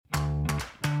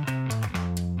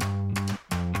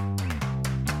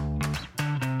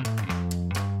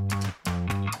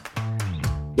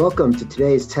Welcome to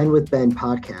today's 10 with Ben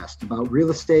podcast about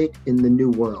real estate in the new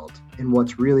world and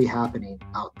what's really happening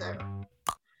out there.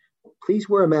 Please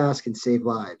wear a mask and save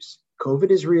lives. COVID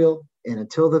is real, and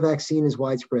until the vaccine is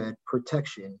widespread,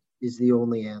 protection is the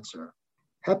only answer.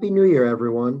 Happy New Year,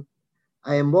 everyone.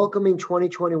 I am welcoming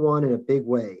 2021 in a big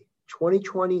way.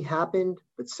 2020 happened,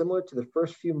 but similar to the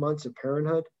first few months of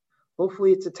parenthood,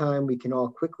 hopefully it's a time we can all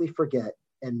quickly forget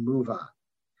and move on.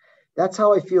 That's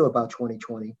how I feel about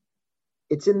 2020.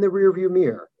 It's in the rearview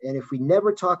mirror, and if we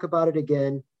never talk about it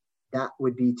again, that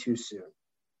would be too soon.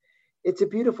 It's a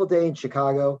beautiful day in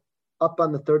Chicago, up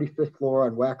on the 35th floor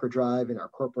on Wacker Drive in our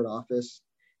corporate office.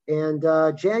 And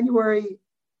January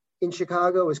in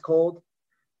Chicago is cold,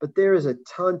 but there is a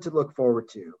ton to look forward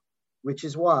to, which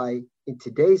is why in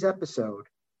today's episode,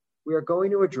 we are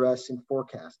going to address and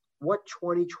forecast what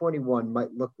 2021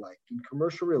 might look like in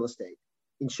commercial real estate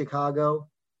in Chicago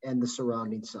and the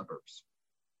surrounding suburbs.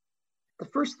 The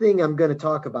first thing I'm going to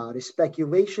talk about is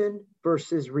speculation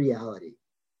versus reality.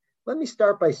 Let me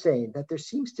start by saying that there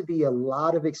seems to be a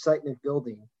lot of excitement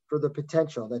building for the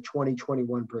potential that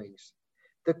 2021 brings.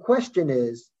 The question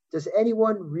is, does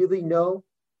anyone really know,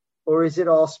 or is it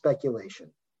all speculation?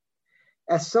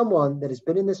 As someone that has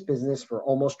been in this business for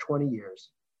almost 20 years,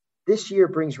 this year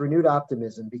brings renewed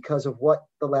optimism because of what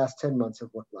the last 10 months have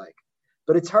looked like.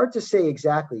 But it's hard to say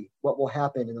exactly what will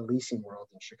happen in the leasing world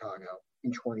in Chicago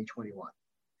in 2021.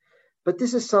 But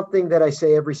this is something that I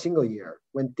say every single year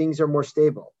when things are more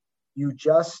stable. You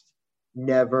just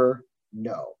never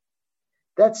know.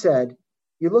 That said,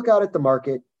 you look out at the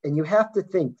market and you have to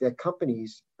think that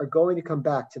companies are going to come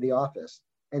back to the office,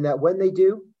 and that when they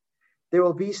do, there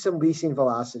will be some leasing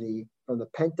velocity from the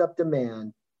pent-up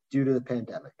demand due to the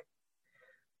pandemic.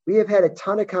 We have had a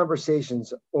ton of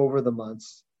conversations over the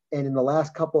months, and in the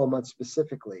last couple of months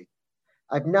specifically,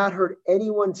 I've not heard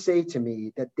anyone say to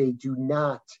me that they do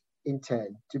not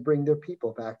intend to bring their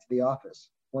people back to the office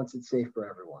once it's safe for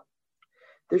everyone.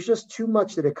 There's just too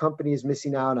much that a company is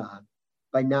missing out on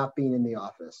by not being in the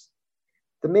office.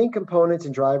 The main components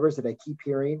and drivers that I keep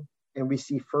hearing, and we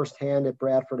see firsthand at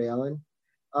Bradford Allen,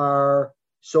 are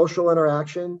social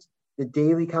interactions, the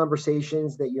daily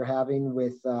conversations that you're having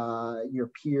with your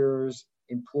peers,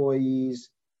 employees,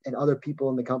 and other people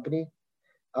in the company.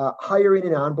 Hiring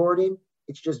and onboarding,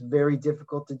 it's just very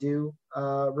difficult to do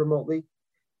remotely.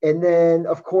 And then,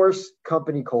 of course,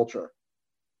 company culture.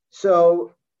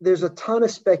 So there's a ton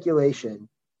of speculation,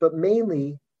 but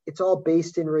mainly it's all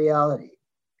based in reality.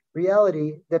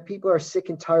 Reality that people are sick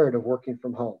and tired of working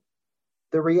from home.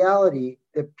 The reality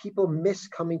that people miss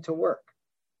coming to work.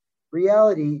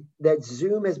 Reality that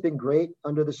Zoom has been great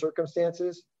under the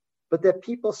circumstances, but that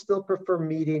people still prefer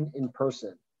meeting in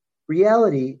person.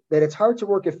 Reality that it's hard to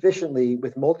work efficiently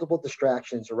with multiple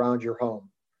distractions around your home,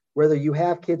 whether you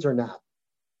have kids or not.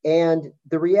 And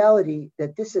the reality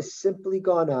that this has simply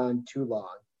gone on too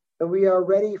long, and we are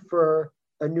ready for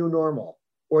a new normal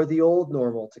or the old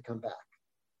normal to come back.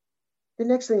 The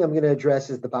next thing I'm going to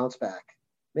address is the bounce back.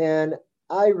 Man,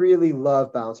 I really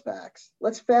love bounce backs.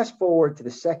 Let's fast forward to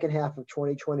the second half of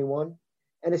 2021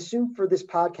 and assume for this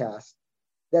podcast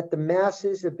that the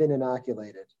masses have been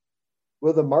inoculated.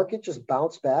 Will the market just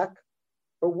bounce back,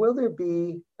 or will there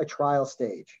be a trial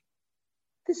stage?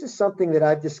 This is something that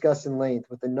I've discussed in length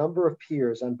with a number of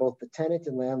peers on both the tenant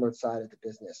and landlord side of the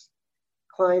business.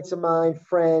 Clients of mine,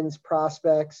 friends,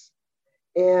 prospects,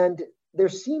 and there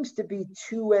seems to be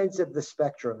two ends of the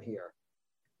spectrum here.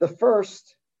 The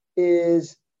first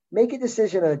is make a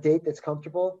decision on a date that's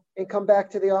comfortable and come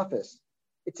back to the office.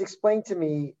 It's explained to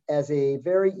me as a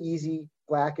very easy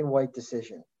black and white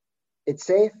decision. It's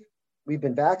safe, we've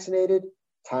been vaccinated,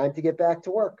 time to get back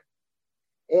to work.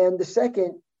 And the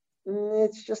second,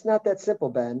 it's just not that simple,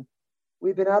 Ben.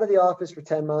 We've been out of the office for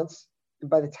 10 months, and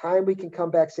by the time we can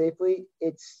come back safely,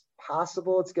 it's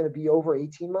possible it's going to be over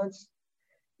 18 months.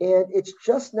 And it's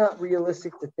just not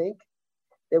realistic to think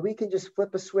that we can just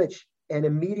flip a switch and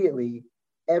immediately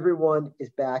everyone is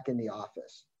back in the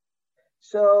office.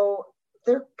 So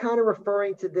they're kind of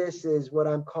referring to this as what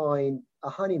I'm calling a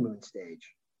honeymoon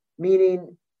stage,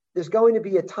 meaning there's going to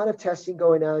be a ton of testing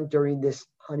going on during this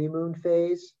honeymoon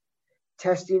phase,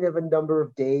 testing of a number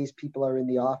of days people are in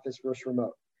the office versus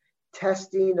remote,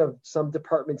 testing of some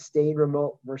departments staying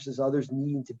remote versus others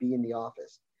needing to be in the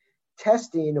office,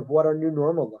 testing of what our new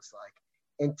normal looks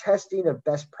like, and testing of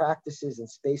best practices and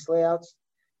space layouts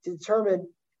to determine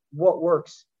what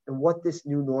works and what this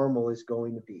new normal is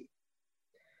going to be.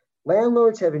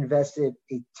 Landlords have invested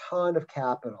a ton of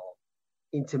capital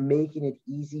into making it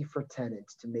easy for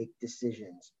tenants to make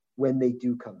decisions when they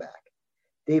do come back.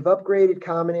 They've upgraded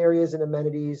common areas and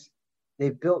amenities.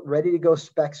 They've built ready-to-go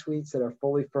spec suites that are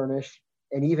fully furnished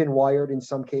and even wired in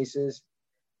some cases.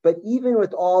 But even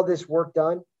with all this work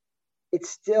done, it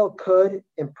still could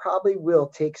and probably will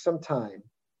take some time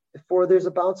before there's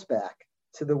a bounce back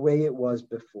to the way it was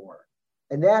before.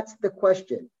 And that's the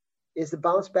question. Is the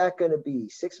bounce back going to be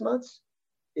 6 months?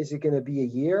 Is it going to be a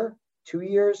year, 2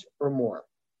 years, or more?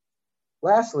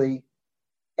 Lastly,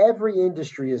 every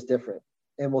industry is different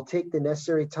and will take the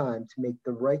necessary time to make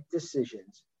the right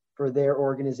decisions for their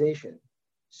organization.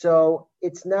 So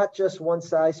it's not just one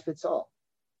size fits all.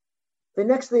 The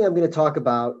next thing I'm going to talk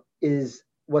about is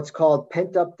what's called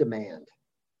pent-up demand.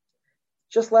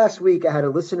 Just last week, I had a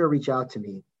listener reach out to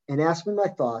me and ask me my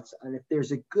thoughts on if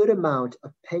there's a good amount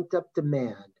of pent-up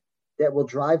demand that will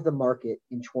drive the market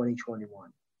in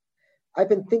 2021. I've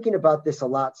been thinking about this a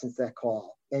lot since that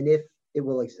call and if it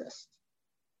will exist.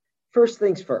 First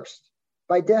things first,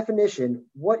 by definition,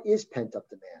 what is pent-up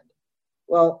demand?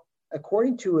 Well,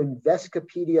 according to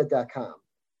Investopedia.com,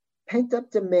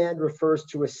 pent-up demand refers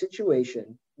to a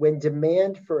situation when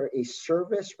demand for a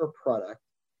service or product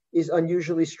is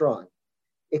unusually strong.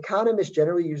 Economists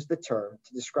generally use the term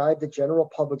to describe the general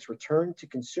public's return to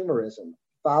consumerism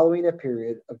following a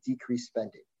period of decreased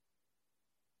spending.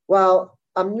 While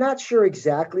I'm not sure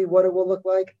exactly what it will look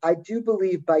like, I do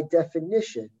believe by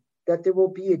definition that there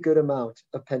will be a good amount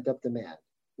of pent-up demand,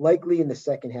 likely in the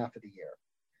second half of the year.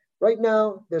 Right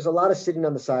now, there's a lot of sitting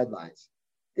on the sidelines.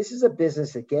 This is a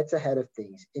business that gets ahead of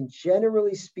things, and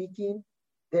generally speaking,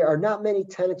 there are not many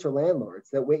tenants or landlords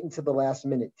that wait until the last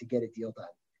minute to get a deal done.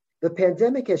 The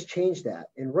pandemic has changed that,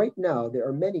 and right now there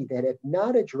are many that have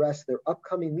not addressed their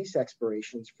upcoming lease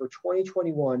expirations for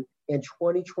 2021 and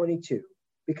 2022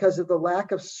 because of the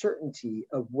lack of certainty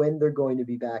of when they're going to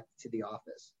be back to the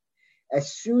office.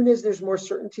 As soon as there's more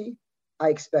certainty, I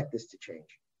expect this to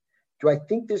change. Do I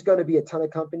think there's going to be a ton of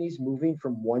companies moving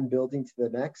from one building to the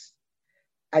next?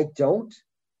 I don't,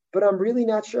 but I'm really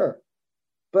not sure.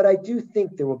 But I do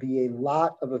think there will be a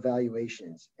lot of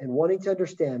evaluations and wanting to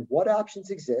understand what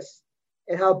options exist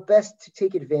and how best to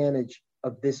take advantage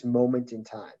of this moment in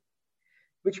time.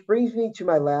 Which brings me to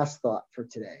my last thought for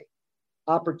today,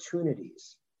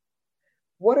 opportunities.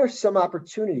 What are some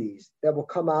opportunities that will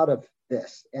come out of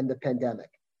this and the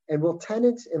pandemic? And will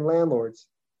tenants and landlords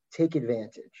take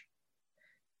advantage?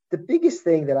 The biggest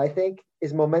thing that I think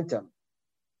is momentum.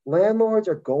 Landlords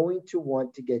are going to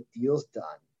want to get deals done.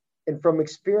 And from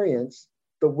experience,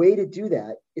 the way to do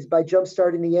that is by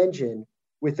jumpstarting the engine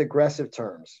with aggressive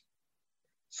terms.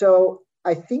 So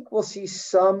I think we'll see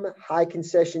some high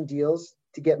concession deals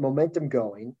to get momentum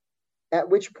going, at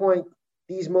which point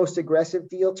these most aggressive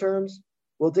deal terms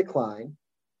will decline.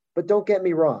 But don't get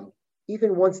me wrong,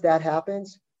 even once that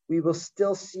happens, we will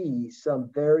still see some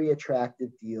very attractive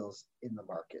deals in the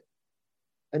market.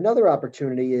 Another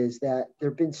opportunity is that there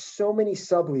have been so many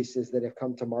subleases that have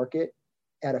come to market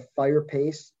at a fire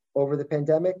pace over the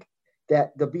pandemic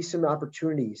that there'll be some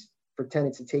opportunities for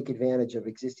tenants to take advantage of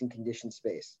existing conditioned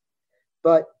space.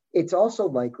 But it's also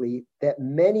likely that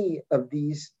many of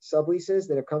these subleases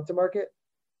that have come to market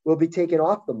will be taken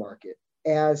off the market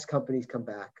as companies come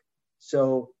back.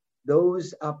 So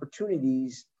those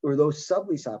opportunities or those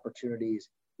sublease opportunities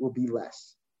will be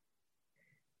less.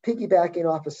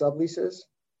 Piggybacking off of subleases,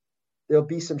 there'll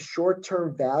be some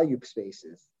short-term value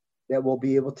spaces that will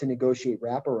be able to negotiate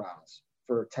wraparounds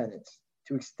for tenants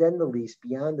to extend the lease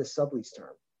beyond the sublease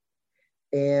term.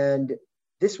 And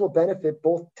this will benefit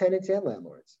both tenants and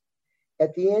landlords.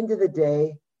 At the end of the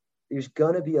day, there's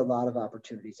going to be a lot of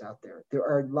opportunities out there. There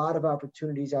are a lot of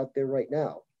opportunities out there right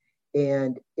now.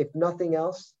 And if nothing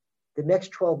else, the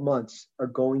next 12 months are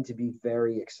going to be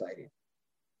very exciting.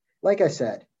 Like I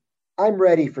said, I'm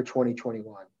ready for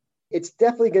 2021. It's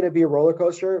definitely going to be a roller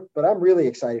coaster, but I'm really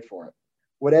excited for it,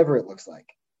 whatever it looks like.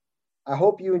 I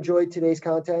hope you enjoyed today's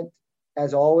content.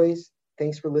 As always,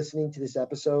 thanks for listening to this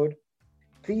episode.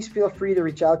 Please feel free to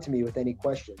reach out to me with any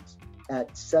questions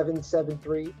at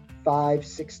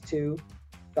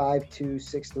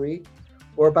 773-562-5263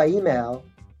 or by email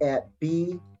at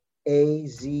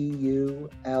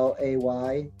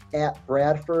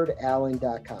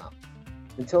bazulay@bradfordallen.com.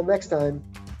 Until next time,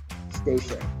 stay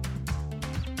safe.